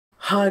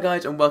Hi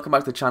guys and welcome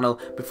back to the channel.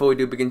 Before we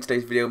do begin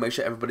today's video, make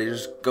sure everybody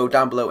just go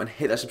down below and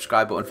hit that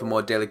subscribe button for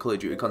more daily Call of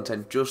Duty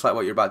content just like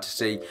what you're about to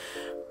see.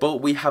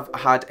 But we have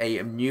had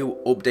a new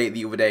update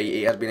the other day.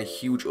 It has been a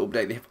huge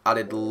update. They have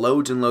added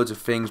loads and loads of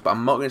things, but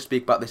I'm not going to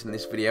speak about this in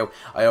this video.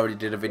 I already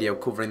did a video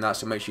covering that,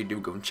 so make sure you do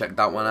go and check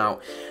that one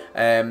out.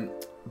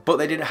 But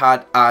they did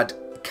add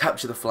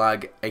Capture the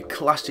Flag, a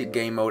classic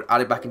game mode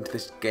added back into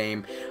this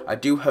game. I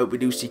do hope we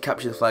do see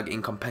Capture the Flag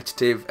in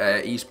competitive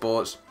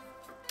esports,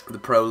 the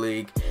Pro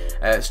League,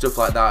 stuff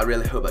like that. I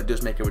really hope that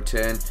does make a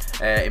return.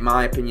 In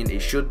my opinion,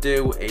 it should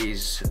do. It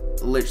is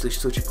literally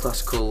such a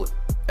classical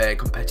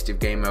competitive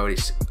game mode.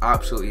 It's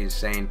absolutely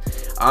insane.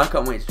 I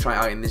can't wait to try it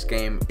out in this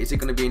game. Is it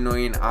going to be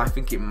annoying? I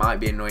think it might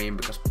be annoying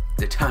because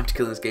the time to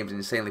kill in this game is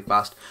insanely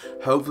fast.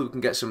 Hopefully we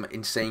can get some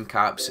insane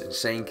caps,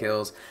 insane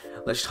kills.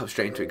 Let's just hop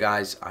straight into it,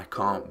 guys. I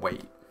can't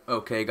wait.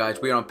 Okay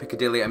guys, we are on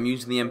Piccadilly. I'm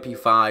using the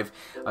MP5.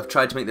 I've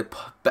tried to make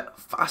the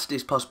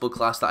fastest possible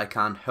class that I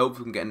can.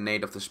 Hopefully we can get a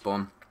nade off the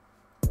spawn.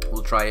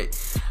 We'll try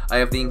it. I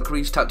have the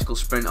increased tactical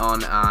sprint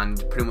on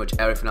and pretty much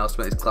everything else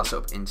to make this class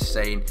up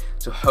insane.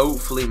 So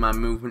hopefully my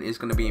movement is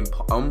going to be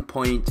on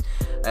point.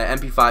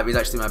 MP5 is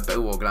actually my bow.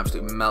 I'm going to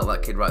absolutely melt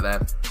that kid right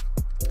there.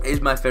 It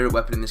is my favourite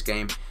weapon in this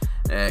game.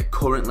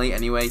 Currently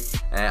anyway.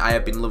 I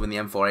have been loving the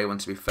M4A1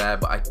 to be fair,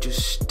 but I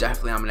just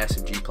definitely am an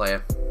SMG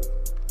player.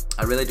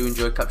 I really do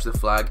enjoy Capture the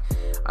Flag.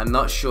 I'm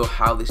not sure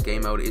how this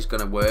game mode is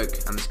going to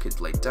work, and this kid's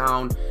laid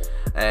down.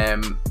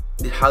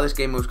 How this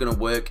game mode is going to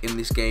work in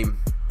this game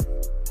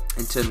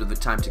in terms of the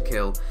time to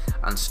kill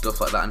and stuff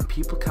like that, and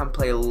people can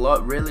play a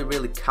lot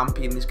really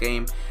campy in this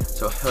game,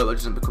 so I hope it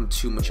doesn't become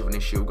too much of an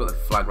issue. We've got the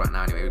flag right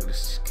now anyway. We're going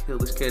to kill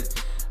this kid.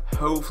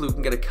 Hopefully we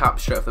can get a cap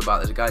straight off the bat.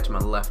 There's a guy to my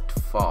left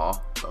far,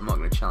 but I'm not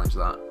going to challenge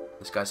that.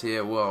 This guy's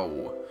here.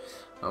 Whoa.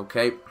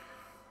 Okay,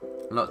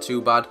 not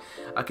too bad.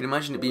 I can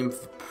imagine it being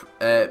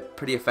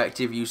pretty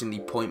effective using the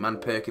point man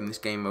perk in this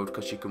game mode,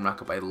 because you can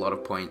rack up a lot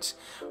of points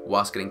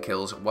whilst getting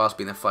kills, whilst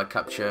being a flag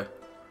capture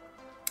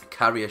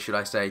carrier, should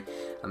I say.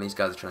 And these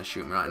guys are trying to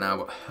shoot me right now,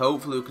 but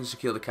hopefully we can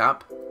secure the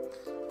cap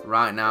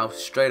right now,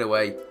 straight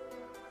away.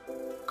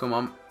 Come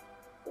on.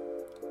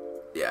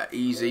 Yeah,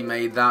 easy,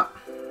 made that.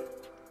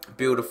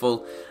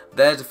 Beautiful.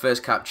 There's the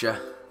first capture.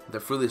 They're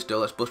through this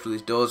door. Let's bust through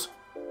these doors.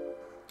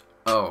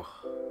 Oh,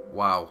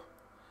 wow.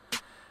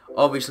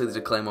 Obviously there's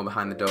a claymore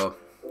behind the door.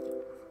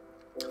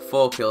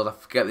 4 kills. I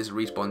forget there's a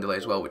respawn delay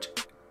as well, which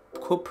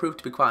could prove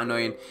to be quite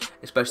annoying,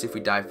 especially if we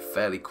die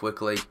fairly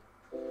quickly.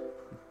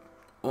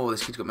 Oh,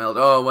 this kid's got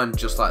melted. Oh, and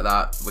just like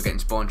that, we're getting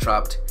spawn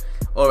trapped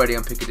already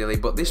on Piccadilly.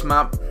 But this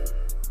map,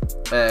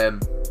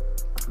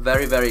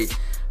 very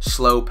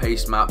slow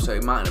paced map, so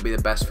it might not be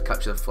the best for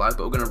Capture the Flag,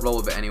 but we're going to roll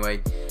with it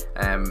anyway.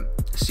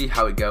 See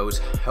how it goes.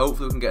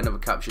 Hopefully we can get another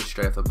capture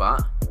straight off the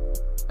bat.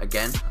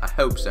 Again, I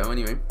hope so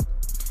anyway.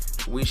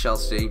 We shall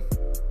see.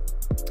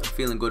 I'm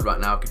feeling good right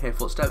now. I can hear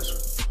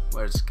footsteps.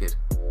 Where is this kid?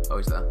 Oh,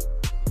 he's there.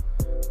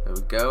 There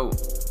we go.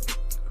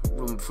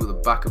 Run through the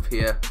back of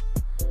here.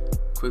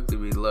 Quickly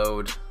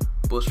reload.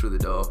 Bust through the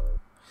door.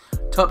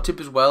 Top tip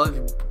as well, if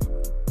you're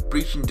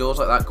breaching doors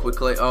like that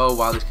quickly. Oh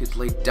wow, this kid's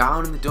laid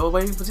down in the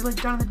doorway. Was he laid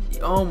down in the...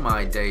 Oh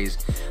my days.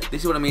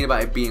 This is what I mean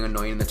about it being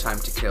annoying in the time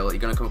to kill.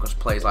 You're going to come across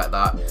plays like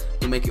that.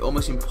 It'll make it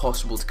almost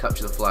impossible to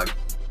capture the flag.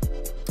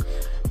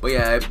 But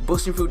yeah,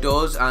 busting through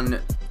doors,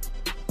 and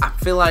I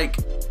feel like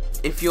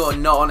if you're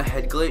not on a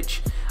head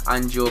glitch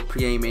and you're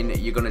pre-aiming,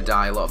 you're going to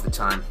die a lot of the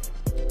time.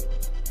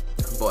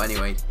 But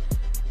anyway,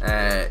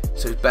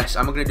 so it's best.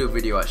 I'm going to do a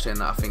video actually on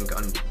that, I think,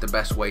 on the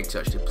best way to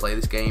actually play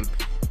this game,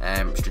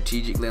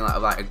 strategically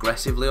and like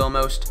aggressively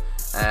almost.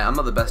 I'm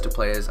not the best of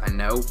players, I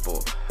know,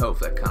 but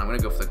hopefully I can. I'm going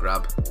to go for the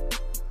grab.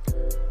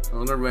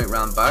 I'm going to run it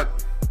round back.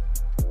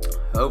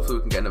 Hopefully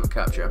we can get another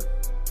capture.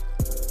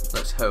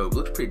 Let's hope.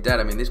 Looks pretty dead.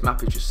 I mean, this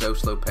map is just so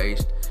slow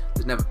paced.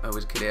 There's never... Oh,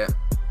 there's a kid here.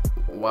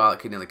 Wow,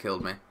 that kid nearly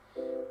killed me.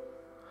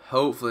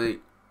 Hopefully...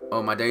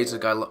 Oh, my days, the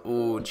guy...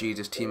 Oh,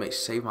 Jesus, teammates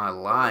saved my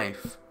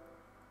life.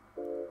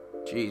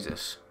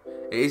 Jesus.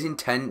 It is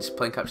intense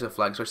playing Capture the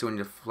Flag, especially when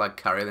you're a flag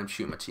carrier, then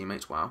shoot my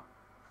teammates. Wow.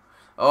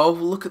 Oh,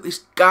 look at this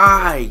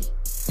guy.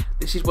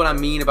 This is what I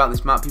mean about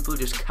this map. People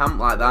just camp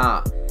like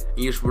that.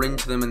 And you just run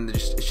into them and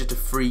it's just a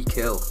free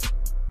kill.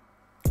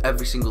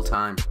 Every single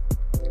time.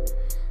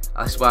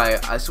 That's why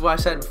I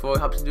said before it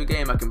happens into a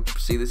game, I can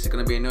see this is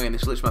going to be annoying.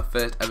 This is literally my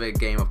first ever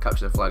game of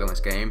Capture the Flag on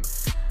this game.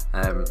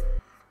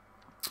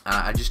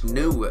 I just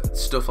knew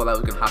stuff like that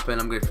was going to happen.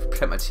 I'm going to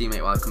protect my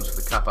teammate while it comes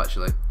for the cap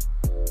actually.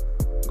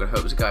 I'm going to hope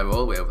there's a guy all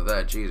the way over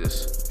there.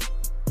 Jesus.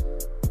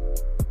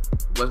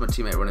 Where's my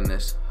teammate running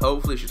this?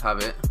 Hopefully he should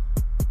have it.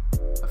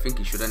 I think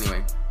he should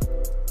anyway.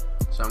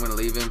 So I'm going to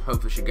leave him.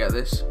 Hopefully he should get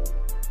this.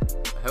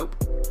 I hope.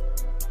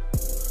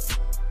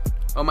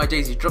 Oh my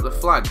days, he dropped the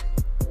flag.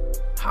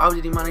 How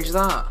did he manage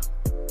that?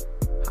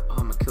 Oh,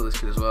 I'm going to kill this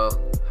kid as well.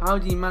 How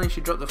did he manage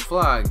to drop the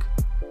flag?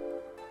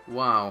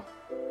 Wow.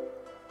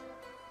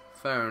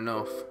 Fair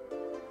enough.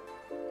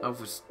 I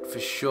was for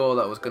sure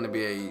that was going to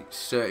be a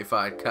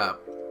certified cap.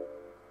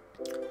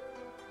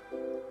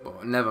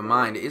 But never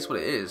mind, it is what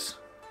it is.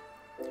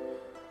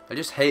 I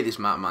just hate this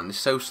map, man. It's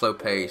so slow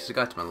paced. There's a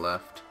guy to my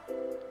left.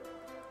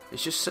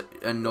 It's just so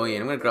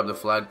annoying. I'm going to grab the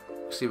flag,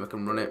 see if I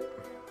can run it.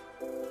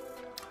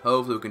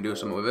 Hopefully we can do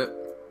something with it.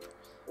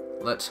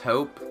 Let's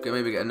hope.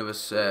 Maybe get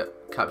another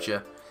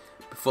capture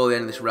before the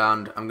end of this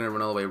round. I'm going to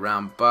run all the way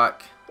around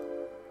back.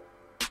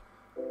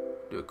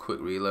 Do a quick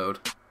reload.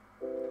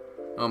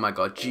 Oh my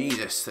god,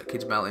 Jesus, that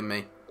kid's melting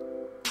me.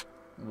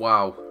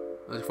 Wow.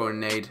 Let's throw a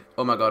nade.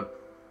 Oh my god.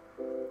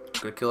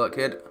 Gonna kill that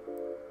kid.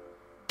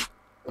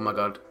 Oh my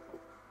god.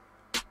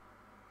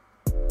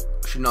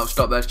 Should not have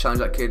stopped there to challenge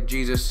that kid.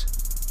 Jesus.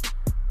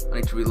 I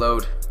need to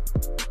reload.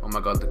 Oh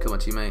my god, they killed my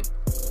teammate.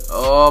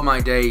 Oh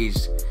my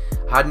days.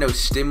 I had no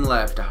stim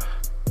left.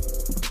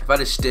 If I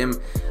had a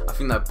stim, I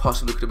think that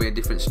possibly could have been a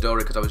different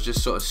story because I was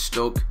just sort of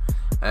stuck.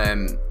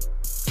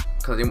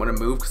 Because I didn't want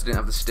to move because I didn't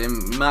have the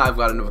stim. Might have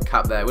got another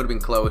cap there. It would have been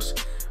close.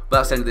 But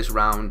that's the end of this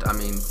round. I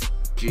mean,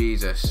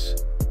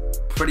 Jesus.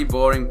 Pretty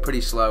boring,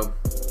 pretty slow.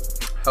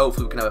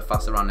 Hopefully we can have a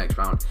faster round next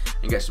round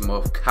and get some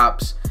more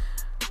caps.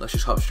 Let's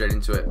just hop straight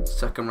into it.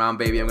 Second round,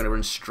 baby. I'm going to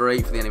run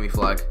straight for the enemy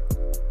flag.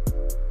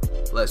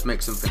 Let's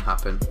make something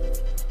happen.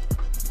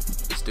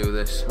 Let's do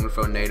this. I'm going to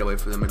throw a nade away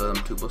from the middle of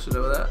them two buses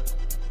over there.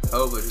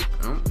 Hopefully.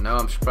 Oh, no,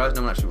 I'm surprised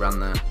no one actually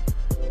ran there.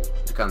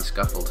 It's kind of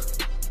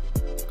scaffold.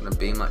 Gonna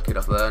beam that kid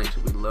off there. I need to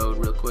reload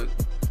real quick.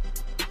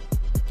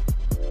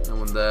 No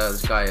one there.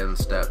 There's a guy on the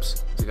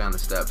steps. There's a guy on the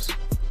steps.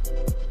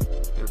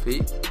 Gonna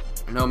peek.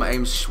 No, my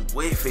aim's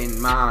swiffing,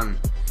 man.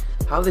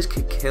 How did this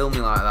kid kill me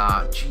like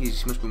that?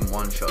 Jeez, he must have been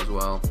one shot as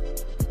well.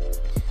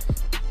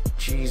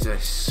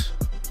 Jesus.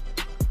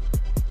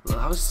 Well,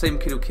 that was the same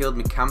kid who killed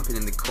me camping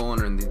in the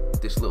corner in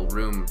this little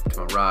room to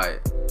my right.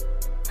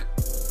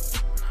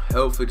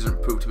 Hopefully it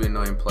doesn't prove to be an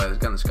annoying player. There's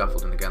a guy on the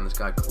scaffolding again. There's a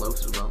guy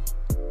close as well.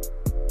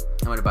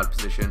 I'm in a bad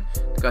position.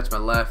 The guy to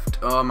my left.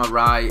 Oh, my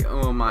right.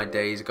 Oh, my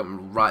days. I got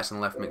my rights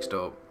and left mixed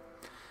up.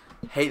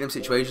 Hate them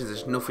situations.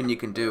 There's nothing you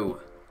can do.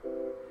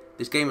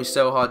 This game is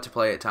so hard to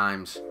play at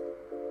times.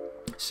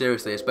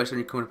 Seriously, especially when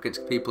you're coming up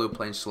against people who are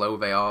playing slow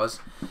with ARs.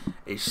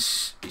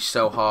 It's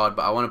so hard,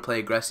 but I want to play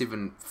aggressive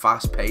and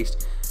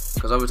fast-paced.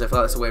 Because obviously I feel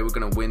like that's the way we're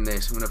going to win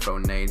this. I'm going to throw a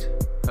nade.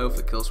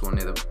 Hopefully kill someone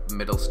near the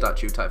middle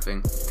statue type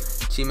thing.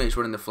 Teammates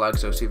running the flag,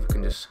 so see if we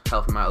can just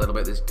help him out a little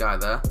bit. This guy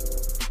there.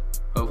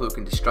 Hopefully we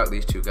can distract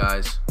these two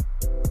guys.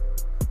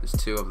 There's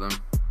two of them.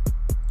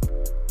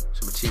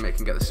 So my teammate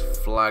can get this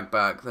flag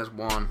back. There's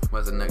one.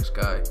 Where's the next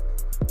guy?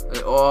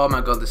 Oh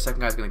my god, the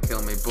second guy's going to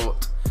kill me.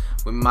 But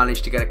we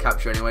managed to get a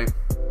capture anyway.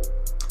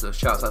 So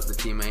shouts out to the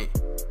teammate.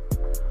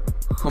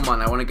 Come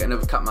on, I want to get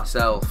another cap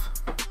myself.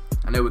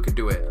 I know we can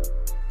do it.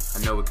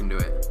 I know we can do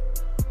it.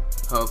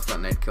 Hopefully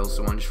that nade kills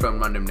someone. Just throwing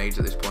random nades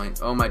at this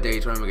point. Oh my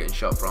days, where am I getting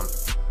shot from?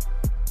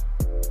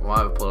 Why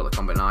have I pulled out the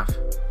combat knife?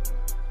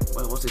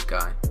 Where was this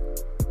guy?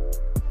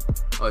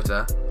 Oh, it's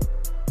there.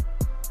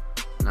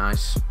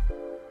 Nice.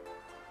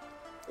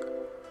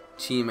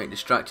 Teammate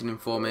distracting him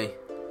for me.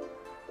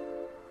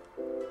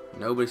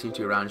 Nobody seems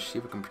to be around. Just see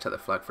if we can protect the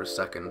flag for a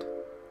second.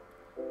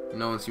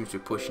 No one seems to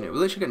be pushing it. We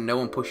literally get no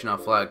one pushing our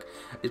flag.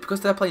 It's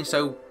because they're playing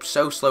so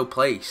slow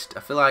placed. I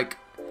feel like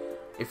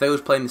if they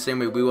was playing the same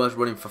way we was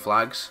running for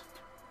flags,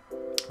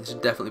 this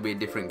would definitely be a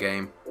different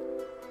game.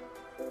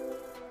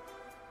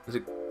 Is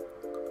it?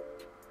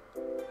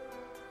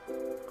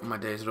 Oh, my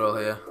days are all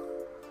here.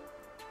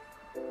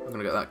 I'm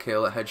gonna get that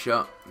kill, that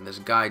headshot. And there's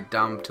a guy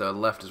down to the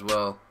left as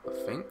well, I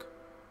think.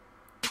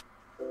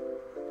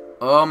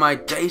 Oh my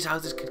days,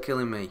 how's this kid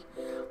killing me?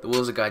 There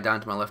was a guy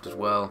down to my left as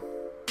well.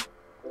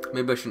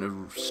 Maybe I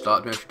shouldn't have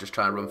started, maybe I should just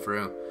try and run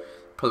through.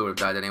 Probably would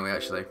have died anyway,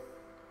 actually.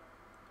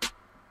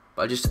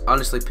 But I just,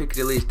 honestly,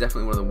 Piccadilly is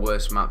definitely one of the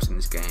worst maps in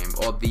this game.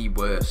 Or the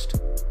worst.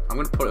 I'm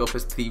gonna put it up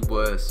as the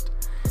worst.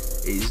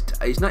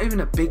 It's not even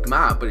a big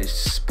map, but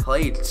it's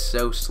played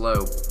so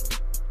slow.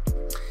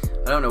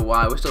 I don't know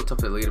why. We're still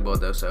top of the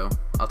leaderboard though, so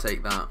I'll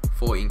take that.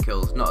 14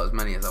 kills, not as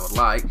many as I would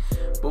like,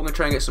 but we're gonna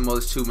try and get some more.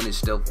 There's 2 minutes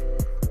still.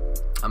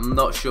 I'm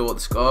not sure what the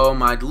score. Oh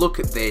my, look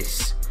at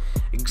this.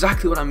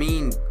 Exactly what I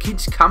mean.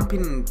 Kids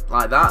camping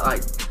like that,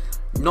 like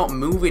not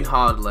moving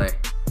hardly.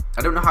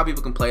 I don't know how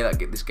people can play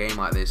this game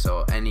like this,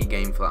 or any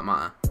game for that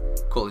matter,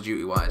 Call of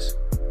Duty wise.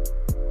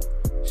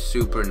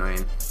 Super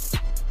annoying.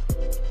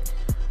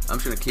 I'm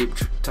just gonna keep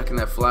attacking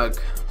their flag.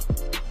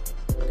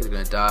 He's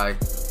gonna die.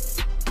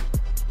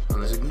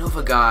 And there's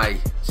another guy.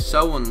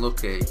 So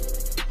unlucky.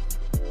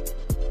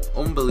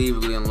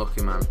 Unbelievably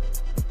unlucky, man.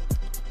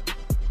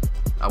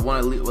 I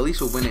want to, well, at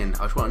least we're winning.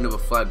 I just want another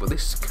flag, but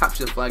this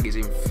capture the flag is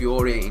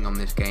infuriating on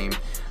this game.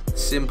 The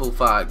simple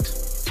fact,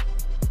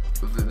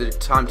 the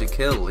time to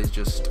kill is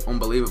just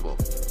unbelievable.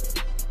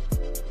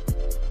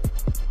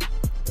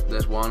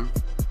 There's one.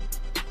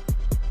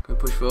 Can we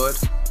push forward?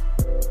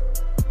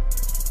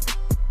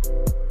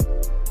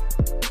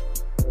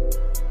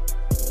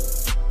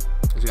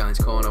 There's a guy in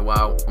this corner.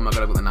 Wow. Oh my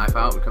god, I got the knife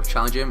out. We can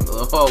challenge him.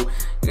 Oh,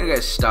 you're gonna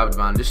get stabbed,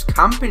 man. Just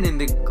camping in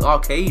the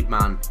arcade,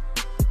 man.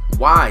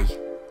 Why?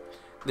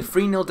 They're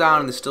 3-0 down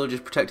and they're still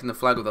just protecting the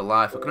flag with their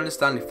life. I can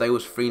understand if they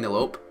was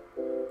 3-0 up,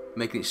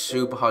 making it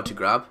super hard to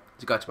grab.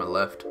 There's a guy to my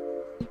left.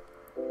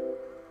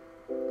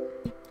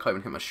 Can't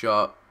even hit my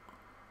shot.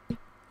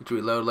 To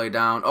reload, lay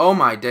down. Oh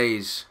my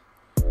days.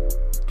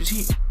 Does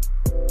he...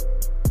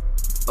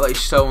 Oh, he's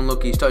so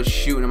unlucky. He started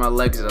shooting at my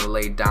legs as I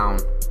laid down.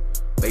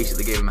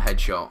 Basically gave him a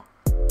headshot.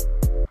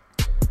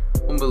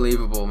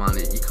 Unbelievable, man.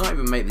 You can't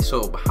even make this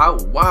up. How?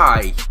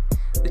 Why?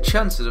 The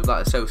chances of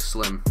that are so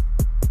slim.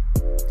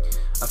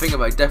 I think if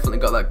I definitely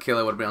got that kill,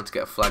 I would have been able to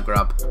get a flag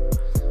grab.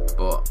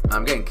 But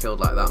I'm getting killed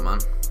like that, man.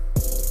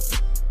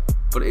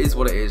 But it is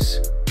what it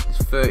is. There's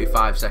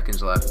 35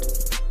 seconds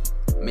left.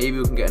 Maybe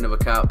we can get another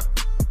cap.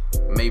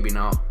 Maybe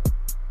not.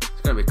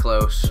 It's going to be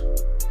close.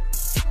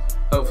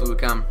 Hopefully we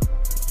can.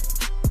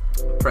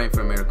 I'm praying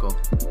for a miracle.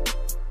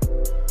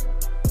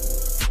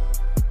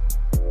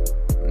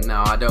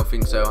 No, I don't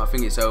think so. I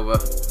think it's over.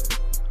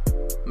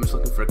 I'm just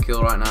looking for a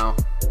kill right now.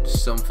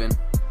 Just something.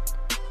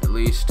 At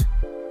least.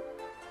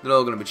 They're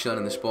all going to be chilling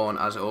in the spawn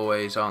as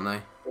always, aren't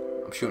they?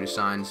 I'm shooting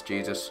signs.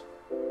 Jesus.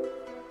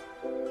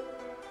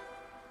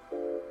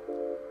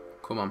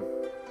 Come on.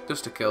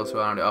 Just a kill to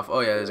round it off. Oh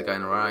yeah, there's a guy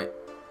on the right.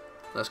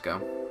 Let's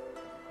go.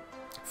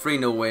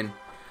 3-0 win.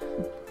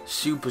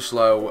 Super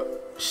slow.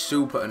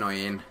 Super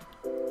annoying.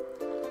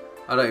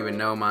 I don't even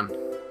know, man.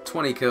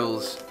 20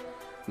 kills.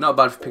 Not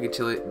bad for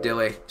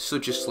Piccadilly.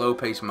 Such a slow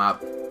paced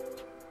map.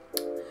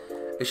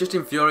 It's just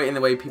infuriating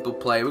the way people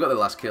play. We got the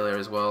last kill here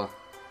as well.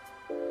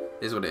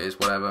 It is what it is,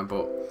 whatever.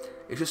 But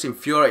it's just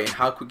infuriating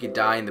how quick you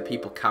die and the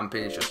people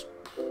camping. It's just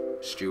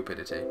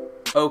stupidity.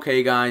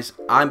 Okay guys,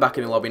 I'm back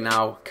in the lobby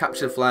now.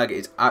 Capture the flag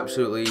is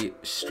absolutely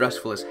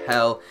stressful as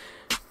hell.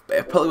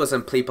 It probably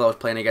wasn't people I was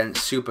playing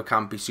against. Super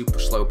campy, super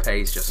slow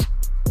pace. Just,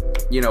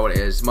 you know what it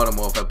is. Modern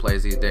Warfare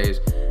players these days.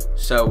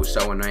 So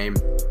annoying.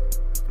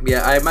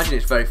 Yeah, I imagine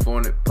it's very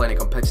fun playing it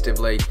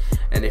competitively,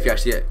 and if you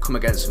actually come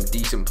against some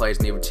decent players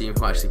in the other team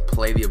who actually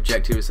play the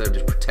objective instead of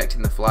just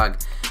protecting the flag.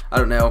 I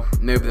don't know,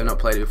 maybe they've not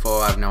played it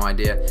before, I have no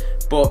idea.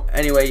 But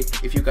anyway,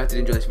 if you guys did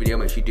enjoy this video,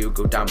 make sure you do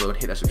go down below and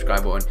hit that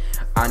subscribe button,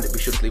 and be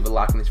sure to leave a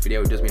like on this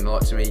video. It does mean a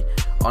lot to me.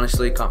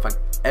 Honestly, can't thank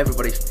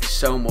everybody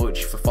so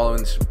much for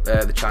following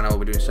the channel.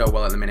 We're doing so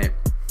well at the minute.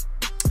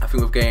 I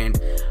think we've gained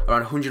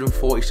around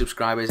 140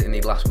 subscribers in the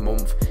last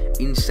month.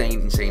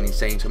 Insane.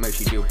 So make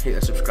sure you do hit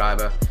the subscribe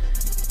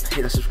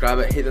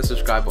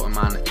button,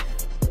 man.